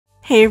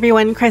Hey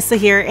everyone, Krista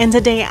here, and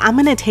today I'm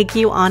going to take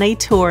you on a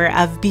tour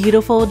of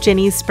beautiful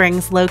Ginnie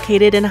Springs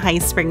located in High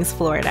Springs,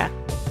 Florida.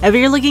 If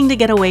you're looking to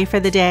get away for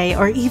the day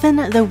or even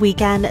the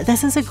weekend,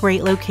 this is a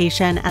great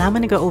location and I'm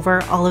going to go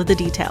over all of the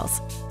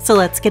details. So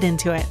let's get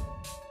into it.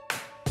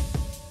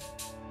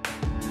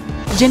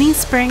 Ginnie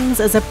Springs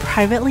is a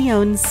privately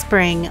owned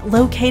spring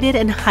located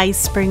in High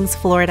Springs,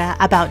 Florida,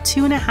 about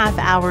 2.5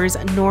 hours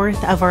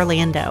north of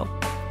Orlando.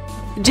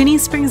 Ginnie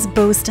Springs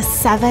boasts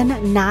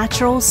 7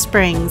 natural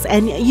springs,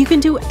 and you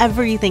can do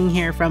everything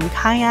here from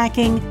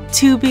kayaking,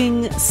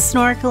 tubing,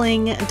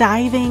 snorkeling,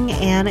 diving,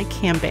 and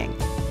camping.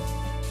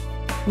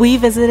 We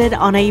visited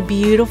on a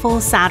beautiful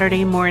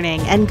Saturday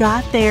morning and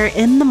got there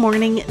in the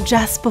morning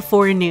just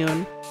before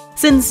noon.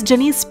 Since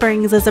Ginnie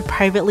Springs is a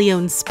privately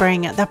owned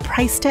spring, the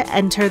price to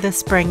enter the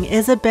spring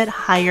is a bit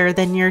higher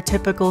than your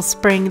typical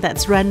spring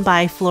that's run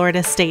by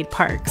Florida state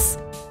parks.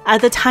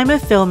 At the time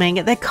of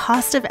filming, the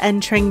cost of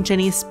entering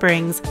Ginnie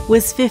Springs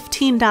was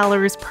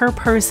 $15 per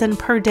person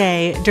per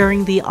day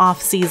during the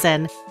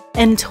off-season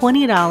and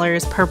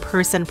 $20 per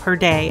person per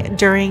day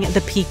during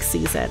the peak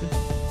season.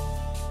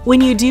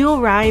 When you do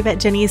arrive at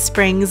Ginnie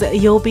Springs,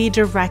 you'll be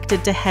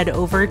directed to head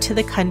over to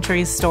the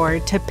country store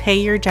to pay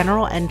your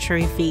general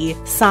entry fee,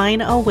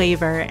 sign a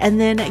waiver, and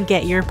then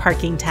get your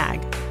parking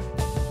tag.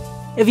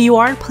 If you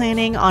are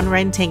planning on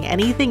renting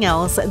anything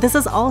else, this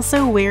is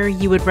also where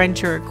you would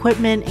rent your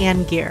equipment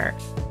and gear.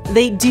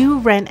 They do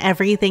rent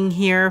everything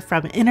here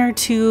from inner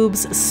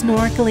tubes,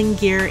 snorkeling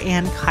gear,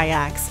 and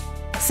kayaks.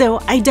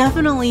 So I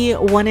definitely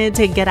wanted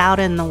to get out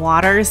in the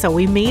water, so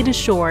we made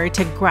sure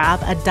to grab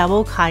a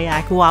double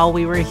kayak while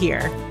we were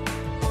here.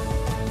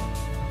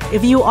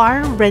 If you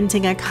are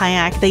renting a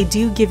kayak, they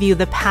do give you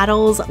the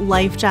paddles,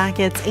 life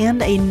jackets, and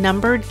a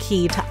numbered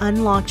key to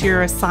unlock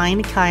your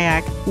assigned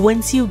kayak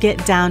once you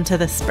get down to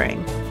the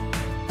spring.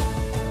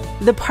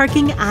 The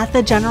parking at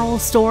the general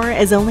store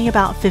is only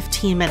about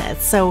 15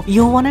 minutes, so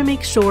you'll want to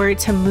make sure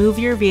to move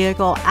your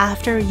vehicle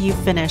after you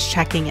finish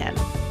checking in.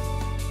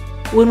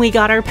 When we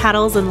got our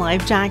paddles and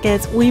life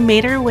jackets, we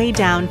made our way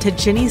down to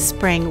Ginnie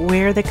Spring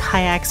where the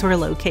kayaks were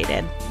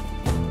located.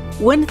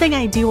 One thing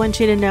I do want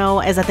you to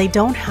know is that they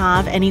don't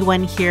have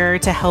anyone here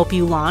to help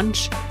you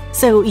launch,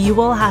 so you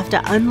will have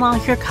to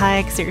unlock your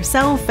kayaks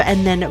yourself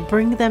and then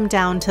bring them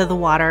down to the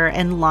water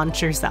and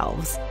launch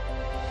yourselves.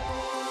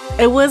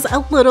 It was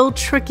a little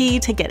tricky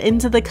to get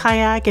into the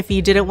kayak if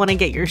you didn't want to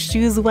get your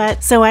shoes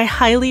wet, so I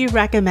highly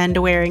recommend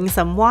wearing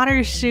some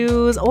water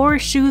shoes or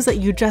shoes that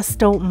you just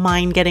don't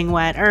mind getting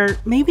wet, or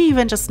maybe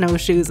even just no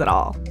shoes at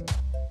all.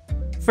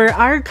 For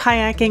our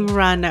kayaking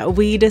run,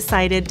 we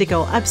decided to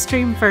go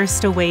upstream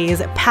first a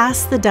ways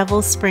past the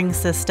Devil's Spring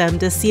system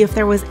to see if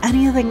there was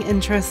anything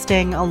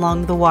interesting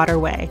along the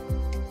waterway.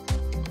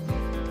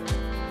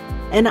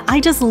 And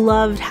I just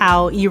loved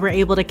how you were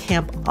able to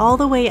camp all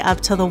the way up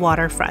to the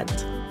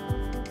waterfront.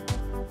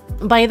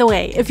 By the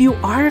way, if you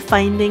are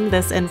finding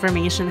this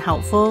information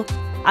helpful,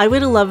 I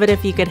would love it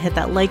if you could hit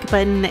that like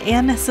button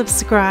and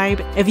subscribe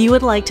if you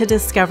would like to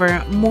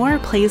discover more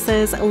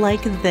places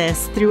like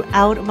this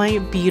throughout my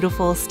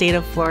beautiful state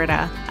of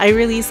Florida. I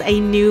release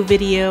a new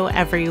video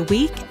every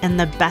week, and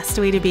the best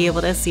way to be able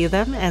to see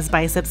them is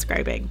by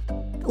subscribing.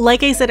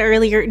 Like I said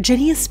earlier,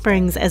 Ginnie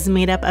Springs is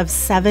made up of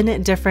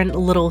 7 different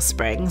little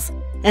springs.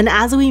 And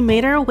as we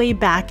made our way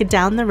back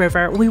down the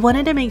river, we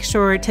wanted to make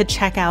sure to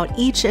check out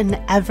each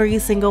and every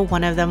single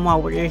one of them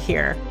while we were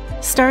here.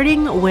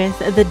 Starting with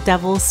the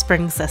Devil's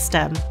Spring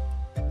system.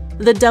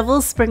 The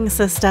Devil's Spring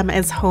system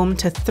is home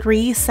to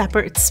 3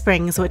 separate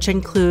springs, which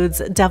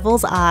includes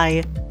Devil's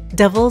Eye,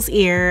 Devil's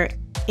Ear,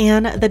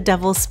 and the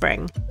Devil's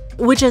Spring,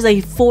 which is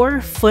a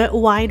 4-foot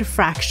wide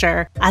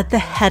fracture at the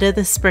head of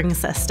the spring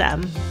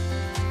system.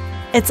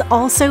 It's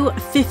also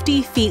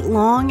 50 feet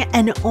long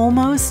and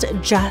almost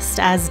just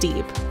as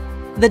deep.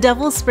 The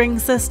Devil's Spring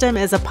system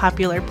is a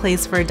popular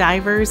place for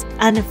divers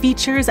and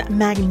features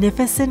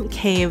magnificent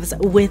caves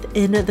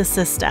within the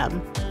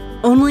system.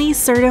 Only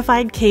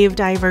certified cave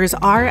divers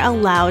are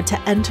allowed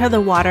to enter the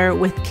water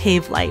with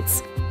cave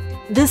lights.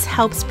 This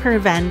helps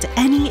prevent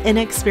any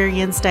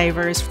inexperienced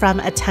divers from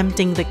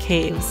attempting the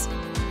caves.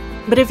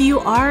 But if you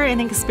are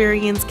an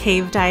experienced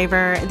cave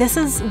diver, this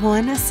is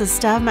one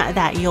system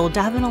that you'll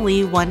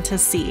definitely want to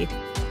see.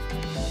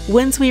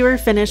 Once we were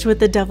finished with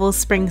the Devil's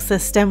Spring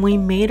system, we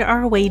made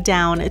our way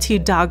down to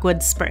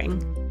Dogwood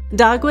Spring.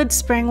 Dogwood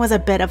Spring was a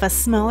bit of a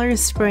smaller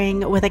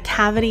spring with a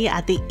cavity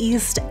at the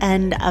east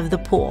end of the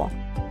pool.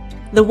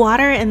 The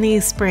water in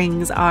these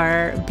springs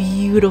are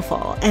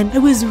beautiful, and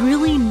it was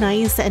really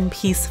nice and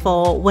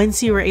peaceful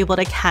once you were able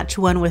to catch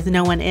one with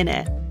no one in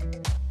it.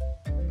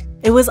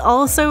 It was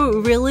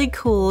also really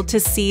cool to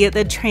see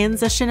the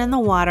transition in the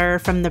water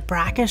from the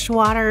brackish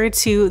water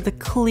to the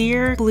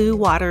clear blue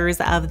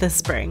waters of the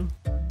spring.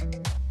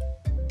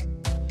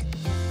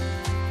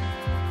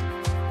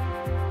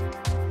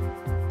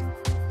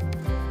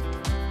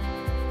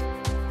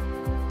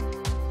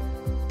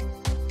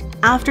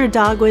 After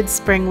Dogwood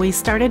Spring, we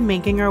started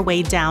making our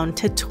way down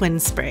to Twin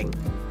Spring.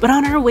 But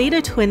on our way to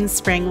Twin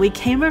Spring, we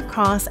came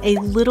across a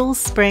little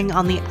spring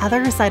on the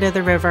other side of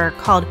the river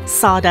called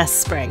Sawdust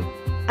Spring.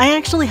 I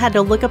actually had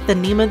to look up the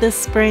name of this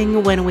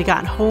spring when we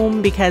got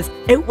home because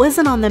it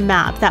wasn't on the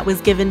map that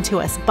was given to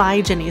us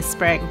by Ginnie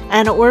Springs,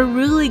 and we're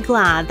really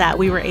glad that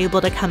we were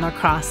able to come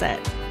across it.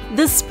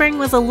 This spring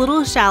was a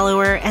little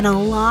shallower and a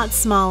lot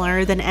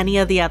smaller than any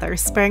of the other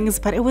springs,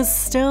 but it was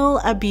still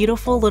a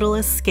beautiful little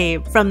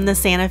escape from the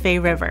Santa Fe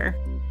River.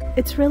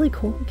 It's really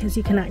cool because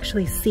you can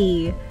actually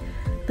see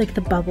like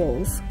the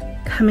bubbles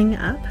coming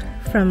up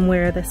from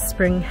where the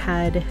spring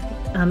head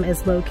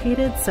is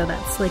located, so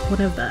that's like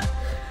one of the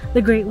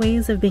great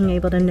ways of being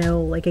able to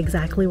know like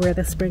exactly where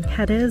the spring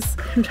head is.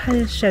 I'm trying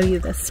to show you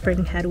this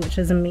spring head, which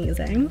is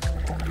amazing.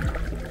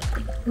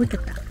 Look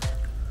at that.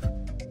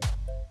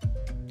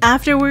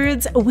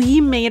 Afterwards,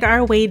 we made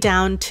our way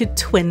down to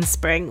Twin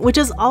Spring, which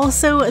is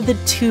also the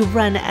tube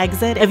run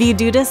exit if you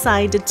do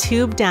decide to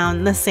tube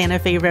down the Santa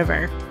Fe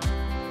River.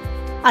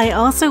 I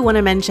also want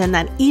to mention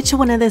that each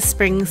one of the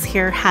springs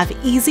here have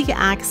easy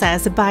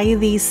access by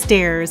these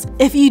stairs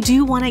if you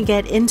do want to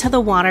get into the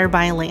water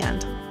by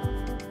land.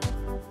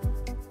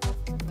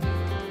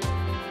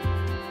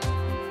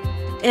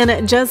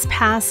 And just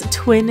past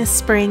Twin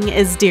Spring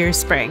is Deer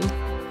Spring,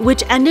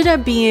 which ended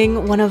up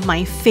being one of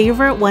my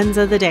favorite ones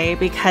of the day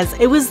because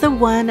it was the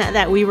one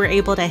that we were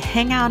able to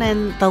hang out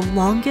in the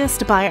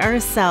longest by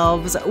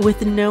ourselves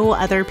with no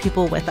other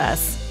people with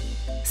us.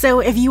 So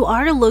if you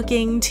are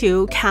looking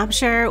to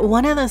capture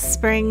one of the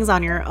springs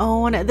on your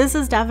own, this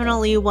is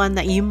definitely one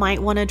that you might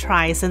want to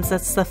try since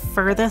it's the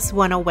furthest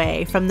one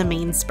away from the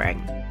main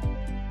spring.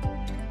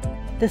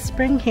 The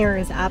spring here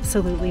is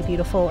absolutely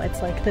beautiful.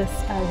 It's like this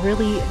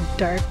really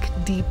dark,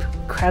 deep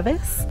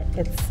crevice.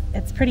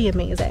 It's pretty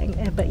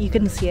amazing, but you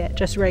can see it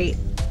just right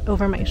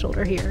over my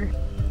shoulder here.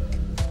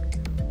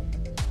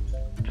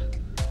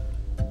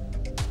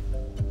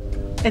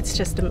 It's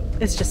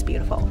just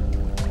beautiful.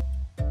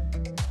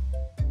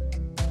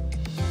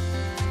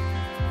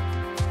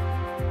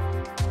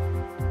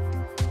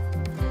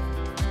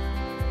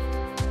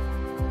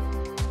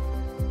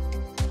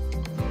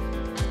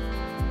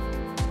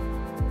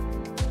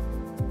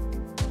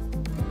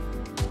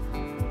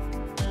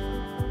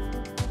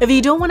 If you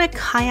don't want to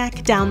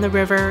kayak down the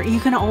river, you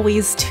can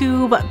always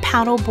tube,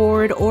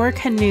 paddleboard, or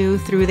canoe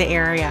through the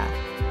area.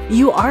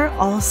 You are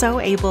also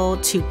able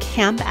to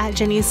camp at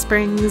Ginnie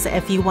Springs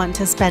if you want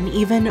to spend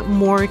even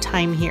more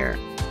time here.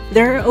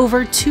 There are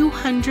over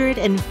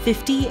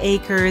 250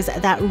 acres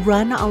that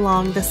run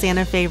along the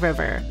Santa Fe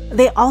River.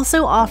 They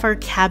also offer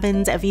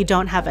cabins if you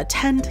don't have a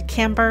tent,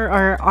 camper,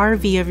 or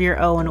RV of your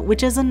own,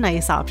 which is a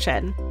nice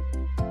option.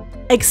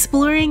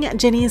 Exploring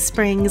Ginnie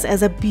Springs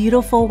is a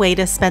beautiful way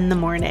to spend the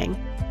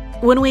morning.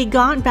 When we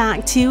got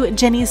back to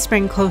Ginnie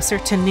Springs closer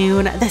to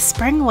noon, the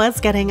spring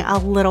was getting a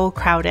little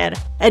crowded.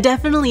 It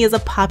definitely is a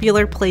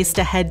popular place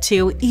to head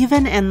to,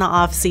 even in the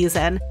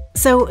off-season.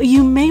 So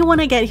you may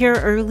want to get here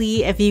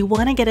early if you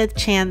want to get a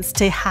chance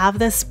to have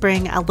the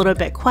spring a little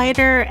bit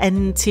quieter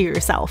and to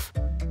yourself.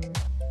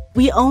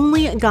 We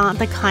only got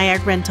the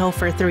kayak rental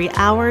for 3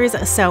 hours,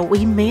 so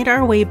we made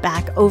our way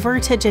back over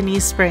to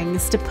Ginnie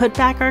Springs to put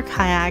back our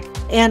kayak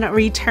and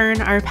return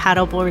our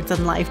paddleboards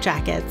and life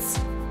jackets.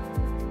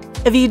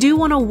 If you do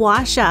want to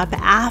wash up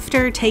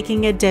after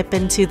taking a dip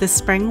into the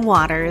spring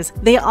waters,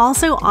 they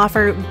also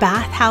offer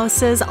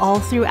bathhouses all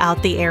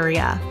throughout the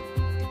area.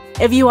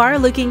 If you are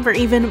looking for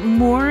even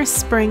more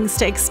springs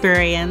to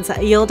experience,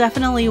 you'll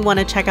definitely want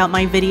to check out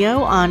my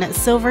video on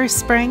Silver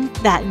Spring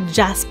that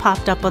just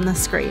popped up on the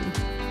screen.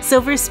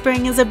 Silver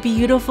Spring is a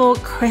beautiful,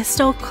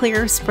 crystal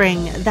clear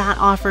spring that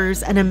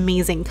offers an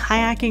amazing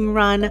kayaking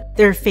run,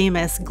 their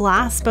famous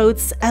glass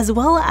boats, as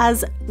well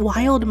as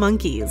wild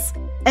monkeys.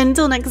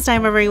 Until next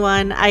time,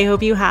 everyone, I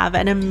hope you have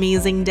an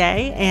amazing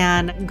day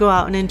and go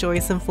out and enjoy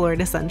some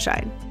Florida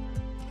sunshine.